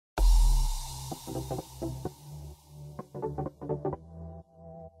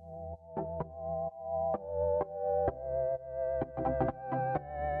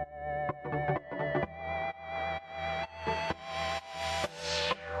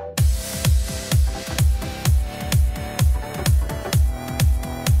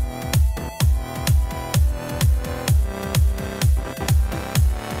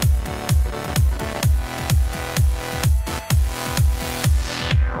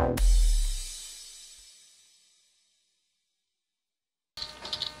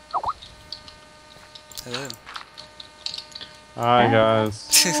Hello. Hi guys.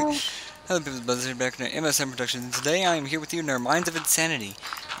 Hello, people. Buzzard back in MSM Productions. Today I am here with you in our Minds of Insanity,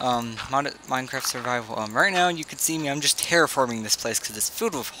 Minecraft Survival. Right now you can see me. I'm just terraforming this place because it's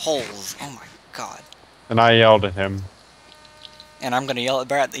filled with holes. Oh my god. And I yelled at him. And I'm gonna yell at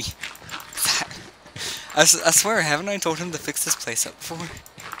Bradley. I swear, haven't I told him to fix this place up before?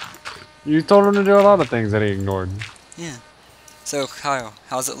 You told him to do a lot of things that he ignored. Yeah. So Kyle,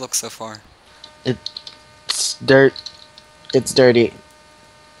 how's it look so far? It's dirt. It's dirty.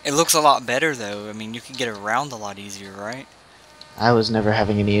 It looks a lot better though. I mean, you can get around a lot easier, right? I was never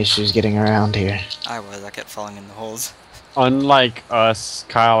having any issues getting around here. I kept falling in the holes. Unlike us,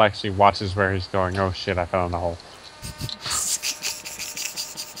 Kyle actually watches where he's going. Oh shit, I fell in the hole.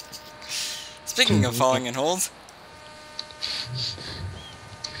 Speaking of falling in holes.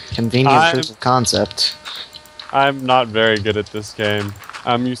 Convenient proof of concept. I'm not very good at this game.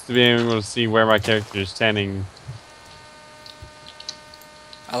 I'm used to being able to see where my character is standing.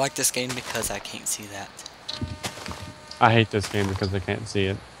 I like this game because I can't see that. I hate this game because I can't see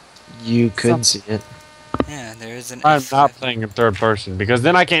it. You could see it. Yeah, there is an I'm F5. not playing in third person because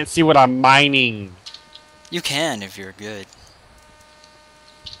then I can't see what I'm mining. You can if you're good.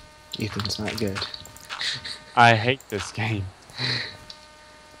 Ethan's not good. I hate this game.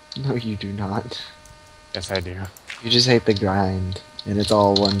 No, you do not. Yes, I do. You just hate the grind, and it's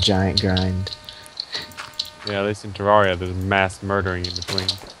all one giant grind. Yeah, at least in Terraria, there's mass murdering in between.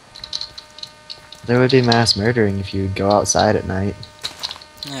 There would be mass murdering if you would go outside at night.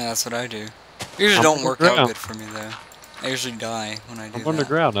 Yeah, that's what I do. Usually don't work out good for me though. I usually die when I do I'm that.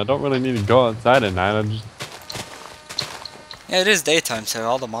 underground. I don't really need to go outside at night. I just... Yeah, it is daytime, so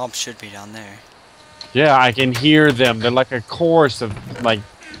all the mobs should be down there. Yeah, I can hear them. They're like a chorus of like.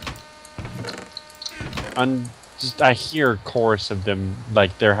 I hear a chorus of them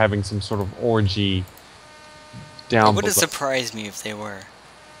like they're having some sort of orgy down It wouldn't below. surprise me if they were.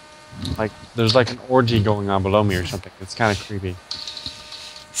 Like there's like an orgy going on below me or something. It's kind of creepy.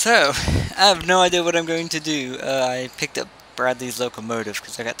 So, I have no idea what I'm going to do. I picked up Bradley's locomotive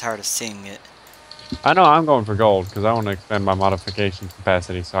because I got tired of seeing it. I know I'm going for gold because I want to expand my modification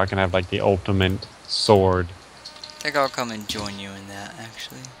capacity so I can have like the ultimate sword. I think I'll come and join you in that,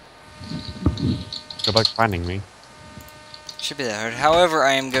 actually. Good luck finding me. Should be that hard. However,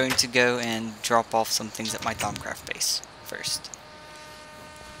 I am going to go and drop off some things at my Thaumcraft base first.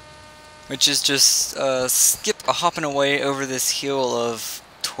 Which is just skip a hopping away over this hill of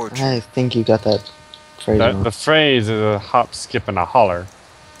torture. I think you got that phrase wrong. The phrase is a hop, skip, and a holler.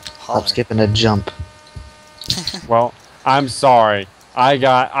 Hop, skip, and a jump. Well, I'm sorry.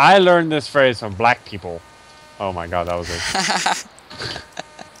 I learned this phrase from black people. Oh my god, that was it.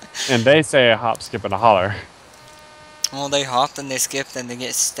 And they say a hop, skip, and a holler. Well, they hopped and they skipped and they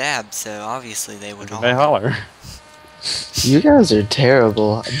get stabbed, so obviously they would holler. They holler. You guys are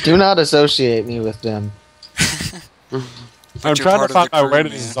terrible. Do not associate me with them. I'm trying to find my way to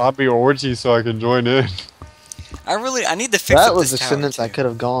this zombie orgy so I can join in. I need to fix That up was a this tower, sentence I too. could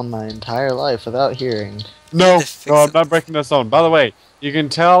have gone my entire life without hearing. No, I'm not breaking the stone. By the way, you can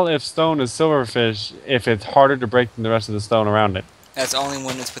tell if stone is silverfish if it's harder to break than the rest of the stone around it. That's only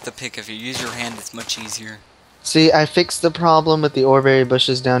when it's with a pick. If you use your hand, it's much easier. See, I fixed the problem with the oreberry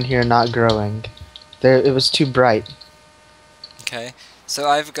bushes down here not growing. It was too bright. Okay, so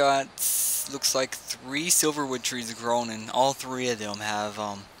I've got, looks like 3 silverwood trees grown, and all 3 of them have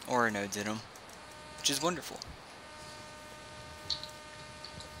ore nodes in them, which is wonderful.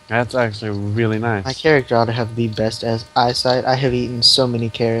 That's actually really nice. My character ought to have the best eyesight. I have eaten so many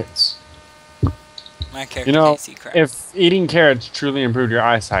carrots. My character You know, can't see crap. if eating carrots truly improved your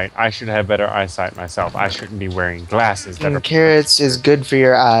eyesight, I should have better eyesight myself. I shouldn't be wearing glasses. That Eating are carrots is good for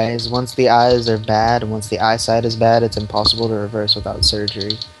your eyes. Once the eyes are bad, and once the eyesight is bad, it's impossible to reverse without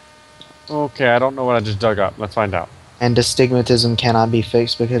surgery. Okay, I don't know what I just dug up. Let's find out. And astigmatism cannot be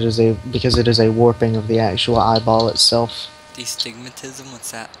fixed because it is a warping of the actual eyeball itself. Destigmatism,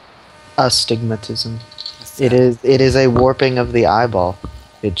 what's that? Astigmatism. What's It that? is a warping of the eyeball.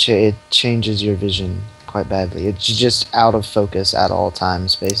 It changes your vision quite badly. It's just out of focus at all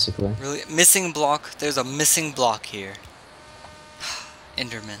times, basically. Really? Missing block? There's a missing block here.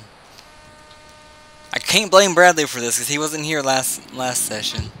 Enderman. I can't blame Bradley for this because he wasn't here last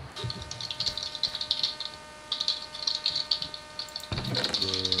session.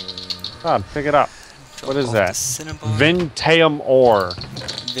 God, pick it up. Drop What is off that? the Cinnabon. Ventium ore.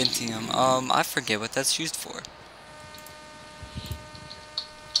 Ventium. I forget what that's used for.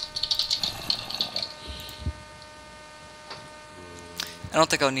 I don't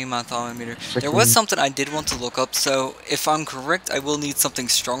think I'll need my thermometer. There was Freaking- something I did want to look up, so if I'm correct, I will need something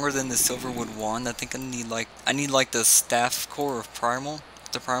stronger than the silverwood wand. I think I need like the staff core of primal,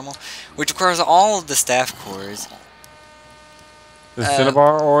 which requires all of the staff cores. Is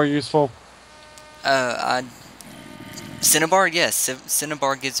cinnabar ore useful? Cinnabar, yes.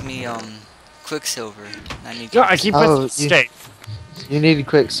 Cinnabar gives me quicksilver. I need. Yeah, I keep Oh, missing escape. You need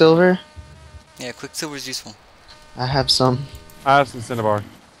quicksilver? Yeah, quicksilver is useful. I have some. I have some cinnabar.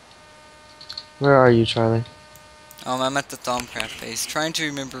 Where are you, Charlie? I'm at the Thaumcraft base, trying to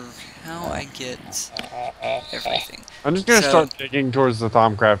remember how I get everything. I'm just gonna start digging towards the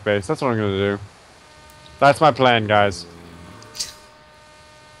Thaumcraft base. That's what I'm gonna do. That's my plan, guys.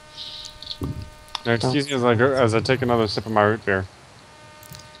 Now, excuse me as I take another sip of my root beer.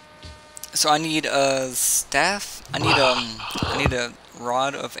 So I need a staff. I need a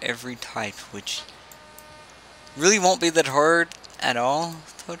rod of every type, which really won't be that hard at all,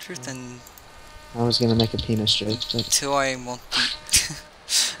 to tell the truth, and I was gonna make a penis joke, but until I want the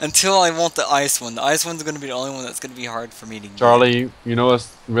until I want the ice one. The ice one's gonna be the only one that's gonna be hard for me to get. Charlie, you know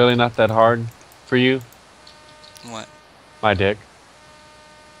what's really not that hard for you? What? My dick.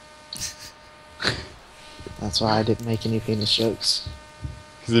 that's why I didn't make any penis jokes.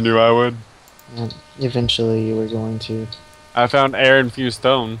 Because you knew I would. And eventually you were going to. I found air-infused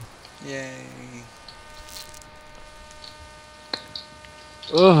stone. Yay.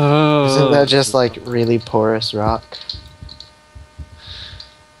 Isn't that just like really porous rock?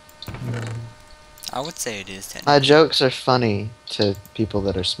 I would say it is My 10. jokes are funny to people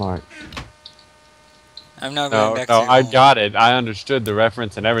that are smart. I'm now going No, back no, to I got it. I understood the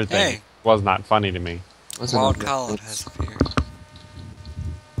reference and everything. Hey. It was not funny to me. Wasn't Wild it? Colin has appeared.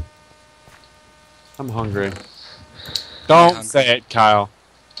 I'm hungry. Don't hungry. say it, Kyle.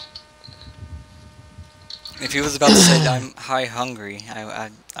 If he was about to say I'm high hungry, I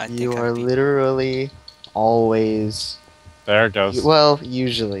think You I'd are be. literally always, There it goes. well,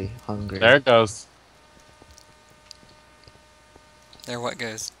 usually hungry. There it goes. There what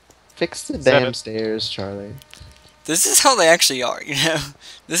goes. Fix the 7. damn stairs, Charlie. This is how they actually are, you know?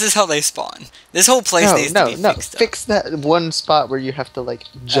 This is how they spawn. This whole place needs to be fixed up. Fix that one spot where you have to like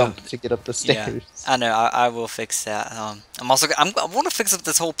jump to get up the Yeah, stairs. I know. I will fix that. I'm also. I want to fix up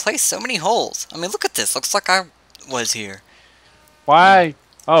this whole place. So many holes. I mean, look at this. Looks like I was here. Why?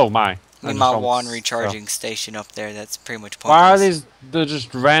 Oh my. I mean, just my almost wand fell. recharging station up there. That's pretty much pointless. Why are these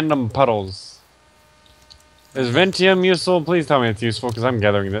just random puddles? Is Ventium useful? Please tell me it's useful because I'm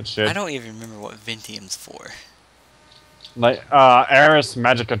gathering that shit. I don't even remember what Ventium's for. Like Aris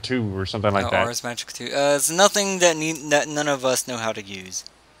Magica 2 or something like that. Ars Magic 2. It's nothing that none of us know how to use.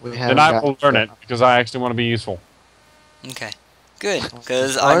 We Then I will learn it because I actually want to be useful. Okay. Good.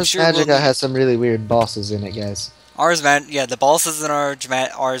 Because I'm Ars sure Magica we'll has some really weird bosses in it, guys. yeah, the bosses in Ars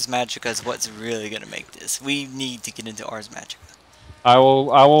Magica is what's really gonna make this. We need to get into Ars Magica. I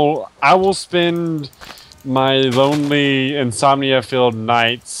will spend my lonely insomnia-filled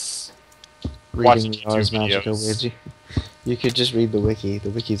nights watching Reading Ars YouTube Magica, videos. would you? You could just read the wiki. The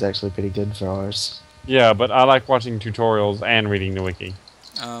wiki's actually pretty good for ours. Yeah, but I like watching tutorials and reading the wiki.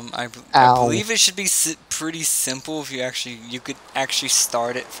 I Ow. believe it should be pretty simple if you could actually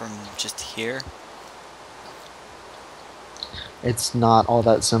start it from just here. It's not all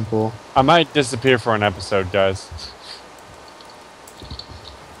that simple. I might disappear for an episode, guys.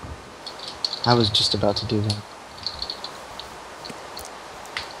 I was just about to do that.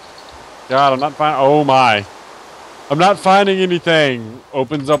 God, I'm not finding. Oh my! I'm not finding anything.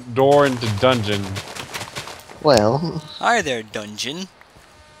 Opens up door into dungeon. Well, Hi there, dungeon.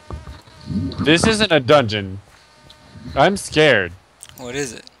 This isn't a dungeon. I'm scared. What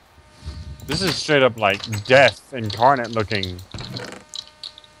is it? This is straight up like death incarnate looking.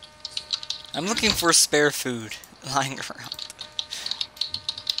 I'm looking for spare food lying around.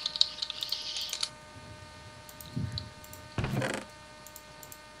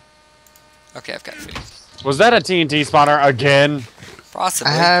 Okay, I've got food. Was that a TNT spawner again?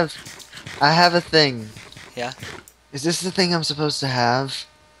 Possibly. I have a thing. Yeah? Is this the thing I'm supposed to have?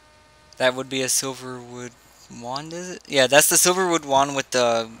 That would be a silverwood wand, is it? Yeah, that's the silverwood wand with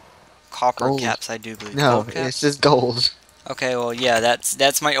the copper Gold. caps, I do believe. No, Gold caps? it's just gold. Okay, well, yeah,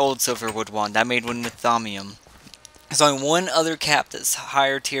 that's my old silverwood wand. I made one with thaumium. There's only one other cap that's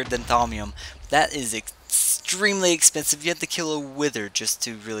higher tiered than thaumium. That is extremely expensive. You have to kill a wither just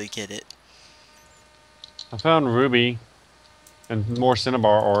to really get it. I found ruby and more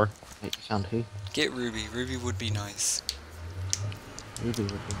cinnabar ore. Wait, you found who? Get ruby. Ruby would be nice. Ruby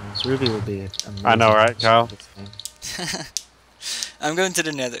would be nice. Ruby would be amazing. I know, right, Kyle? I'm going to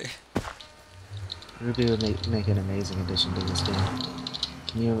the nether. Ruby would make an amazing addition to this game.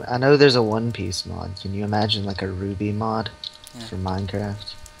 Can you? I know there's a One Piece mod. Can you imagine like a Ruby mod Yeah. for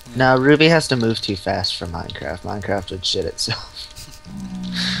Minecraft? Yeah. No, Ruby has to move too fast for Minecraft. Minecraft would shit itself.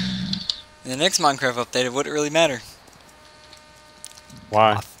 In the next Minecraft update, it wouldn't really matter.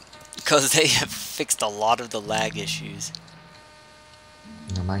 Why? Because they have fixed a lot of the lag issues.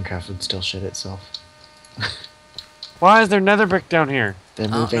 No, Minecraft would still shit itself. Why is there nether brick down here? They're I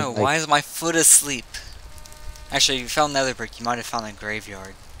don't moving. know, Like, why is my foot asleep? Actually, if you found nether brick, you might have found a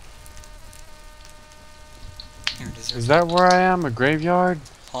graveyard. Here it is. Is that where I am? A graveyard?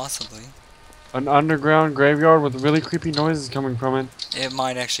 Possibly. An underground graveyard with really creepy noises coming from it. It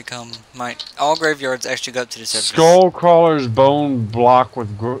might actually come. All graveyards actually go up to the surface. Skull crawler's bone block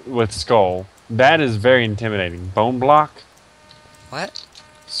with skull. That is very intimidating. Bone block? What?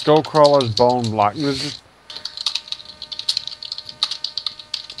 Skull crawler's bone block.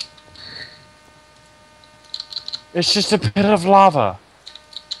 It's just a pit of lava.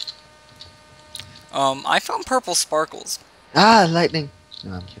 I found purple sparkles. lightning.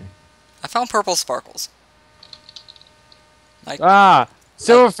 No, I'm kidding. I found purple sparkles.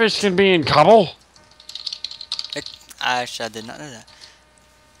 Silverfish can be in cobble. Actually, I did not know that.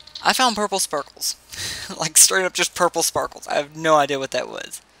 I found purple sparkles. Like, straight up just purple sparkles. I have no idea what that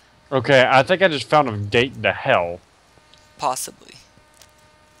was. Okay, I think I just found a gate to hell. Possibly.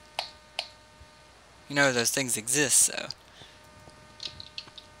 You know those things exist, so.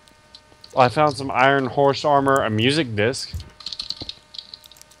 I found some iron horse armor, a music disc.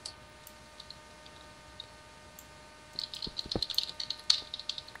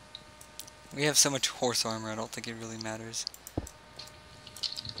 We have so much horse armor, I don't think it really matters.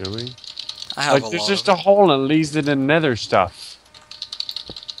 Do we? I have Like, a there's lot just of a hole that leads to the nether stuff.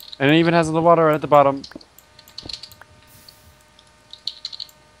 And it even has the water at the bottom.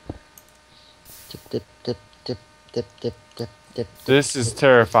 Dip, dip, dip, dip, dip, dip, dip, dip. This is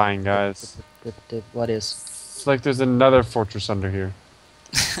terrifying, guys. Dip, dip. What is? It's like there's another fortress under here.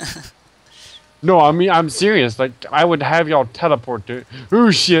 No, I mean, I'm serious. Like, I would have y'all teleport to...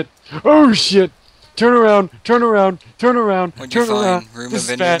 Oh, shit! Oh, shit! Turn around! Turn around! Turn around! What'd you turn around! find? Room This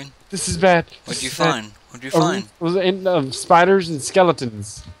of is bad! Enderman? This is bad! What'd This you is bad. find? What'd you find? Was in spiders and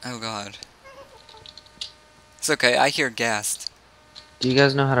skeletons. Oh god. It's okay, I hear ghast. Do you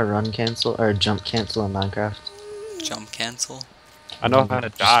guys know how to run cancel or jump cancel in Minecraft? Jump cancel? I know how to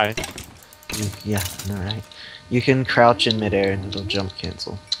die. Yeah, I know, right? You can crouch in midair and it'll jump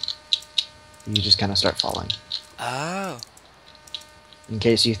cancel. You just kind of start falling. Oh. In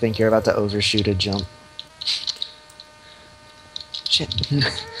case you think you're about to overshoot a jump. Shit.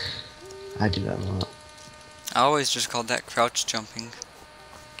 I do that a lot. I always just called that crouch jumping.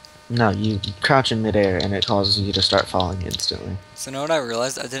 No, you crouch in midair and it causes you to start falling instantly. So know what I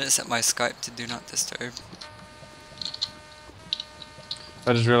realized? I didn't set my Skype to do not disturb.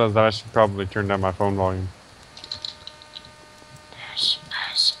 I just realized that I should probably turn down my phone volume.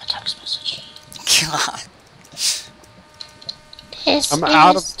 There's a text message. God. I'm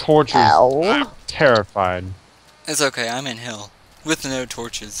out of torches. Ow. I'm terrified. It's okay, I'm in hell. With no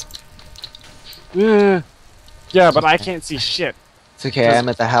torches. Yeah, but I can't see shit. It's okay, I'm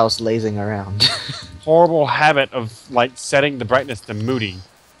at the house lazing around. Horrible habit of, like, setting the brightness to moody.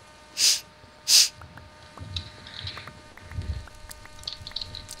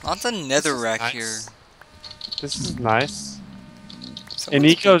 Lots of netherrack nice. here. This is nice. Someone's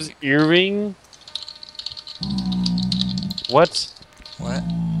Nico's peeking. earring. What? What?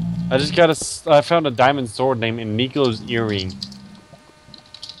 I found a diamond sword named Nico's earring.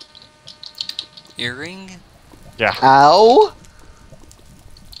 Earring? Yeah. Ow!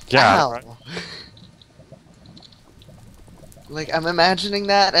 Yeah. Ow. Right. Like, I'm imagining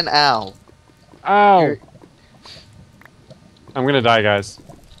that and ow. Ow! You're- I'm gonna die, guys.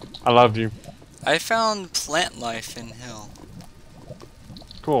 I love you. I found plant life in hell.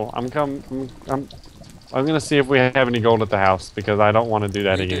 Cool. I'm gonna see if we have any gold at the house because I don't want to do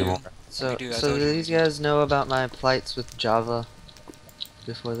that We do. anymore. So, We do, I so told do you. these guys know about my plights with Java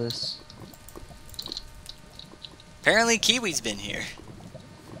before this? Apparently Kiwi's been here.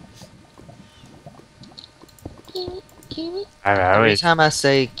 I Every always, time I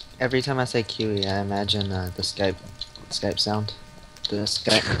say Kiwi, I imagine the Skype sound, the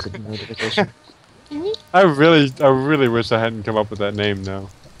Skype notification. I really wish I hadn't come up with that name though.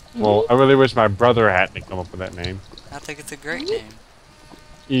 Well, I really wish my brother hadn't come up with that name. I think it's a great name.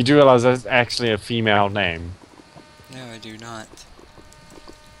 You do realize that's actually a female name. No, I do not.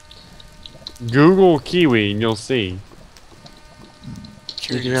 Google Kiwi and you'll see.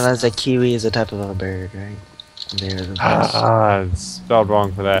 You do realize that kiwi is a type of a bird, right? They're the best. Ah, it's spelled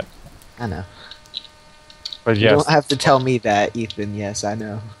wrong for that. I know. But You yes, don't have to tell me that, Ethan. Yes, I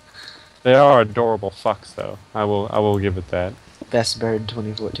know. they are adorable fucks, though. I will give it that. Best bird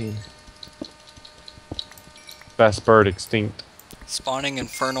 2014. Best bird extinct. Spawning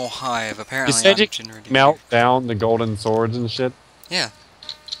infernal hive. You Apparently said you I'm generating melt weird. down the golden swords and shit. Yeah.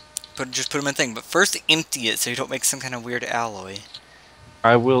 Just put them in a thing. But first empty it so you don't make some kind of weird alloy.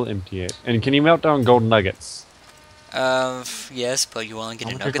 I will empty it. And can you melt down gold nuggets? Yes, but you only get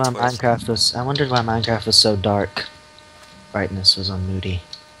I a wondered why nugget's worth. Minecraft was. I wondered why Minecraft was so dark. Brightness was on moody,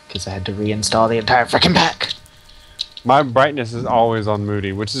 because I had to reinstall the entire freaking pack. My brightness is always on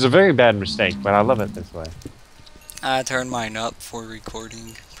moody, which is a very bad mistake, but I love it this way. I turned mine up for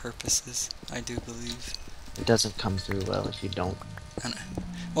recording purposes, I do believe. It doesn't come through well if you don't.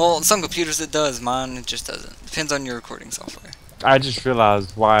 Well, some computers it does, mine it just doesn't. Depends on your recording software. I just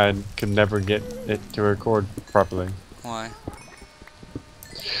realized why I could never get it to record properly. Why?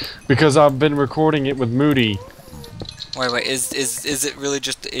 Because I've been recording it with Moody. Wait, is it really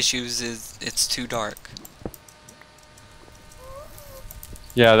just the issues is it's too dark?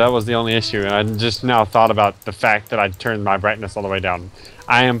 Yeah, that was the only issue, and I just now thought about the fact that I turned my brightness all the way down.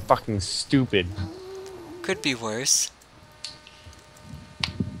 I am fucking stupid. Could be worse.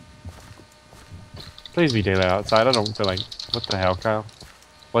 Please be daylight outside. I don't feel like... What the hell, Kyle?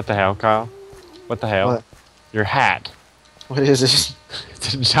 What the hell, Kyle? What the hell? What? Your hat. What is this?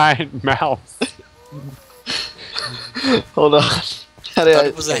 It's a giant mouse. Hold on. How do I thought I?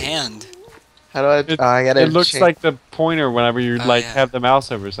 it was a hand. How do I? It, oh, I gotta. it looks change- like the pointer whenever you Oh, like yeah. have the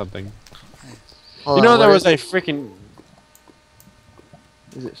mouse over something. Hold You know on, there what was is a it? freaking...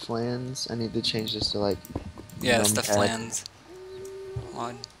 Is it flans? I need to change this to like. Yeah, it's the numpad. flans.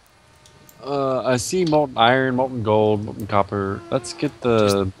 Odd. I see molten iron, molten gold, molten copper. Let's get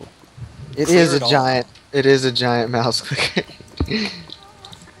the... It Clear is a it all. giant. It is a giant mouse clicker.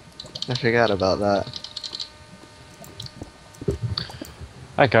 I forgot about that.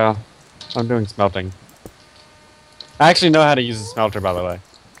 Hi, Kyle. I'm doing smelting. I actually know how to use a smelter, by the way.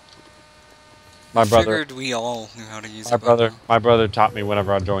 My brother, Figured we all knew how to use it. by now. my brother taught me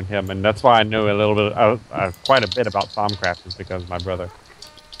whenever I joined him, and that's why I know a little bit, quite a bit about Thaumcraft is because of my brother.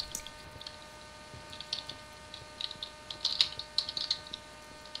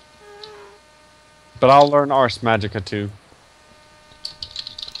 But I'll learn Ars Magica too.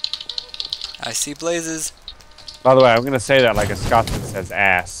 I see blazes. By the way, I'm gonna say that like a Scotsman says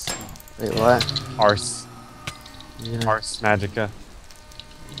ass. Wait, what? Ars, You're gonna- Ars Magica.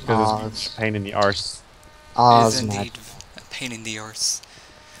 Because it's a pain in the arse. Is indeed a pain in the arse.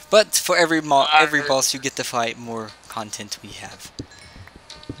 But for every boss you get to fight, more content we have.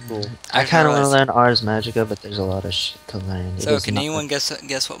 Cool. I I've kind of want to realized- learn Ars Magica, but there's a lot of shit to learn. It So is can not- anyone guess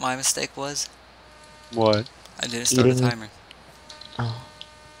what my mistake was? What? I didn't start a Eating- timer. Oh.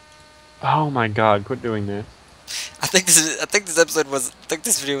 Oh my god, quit doing that. I think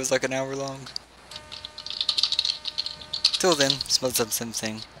this video was like an hour long. Till then, smell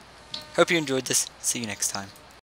something. Hope you enjoyed this. See you next time.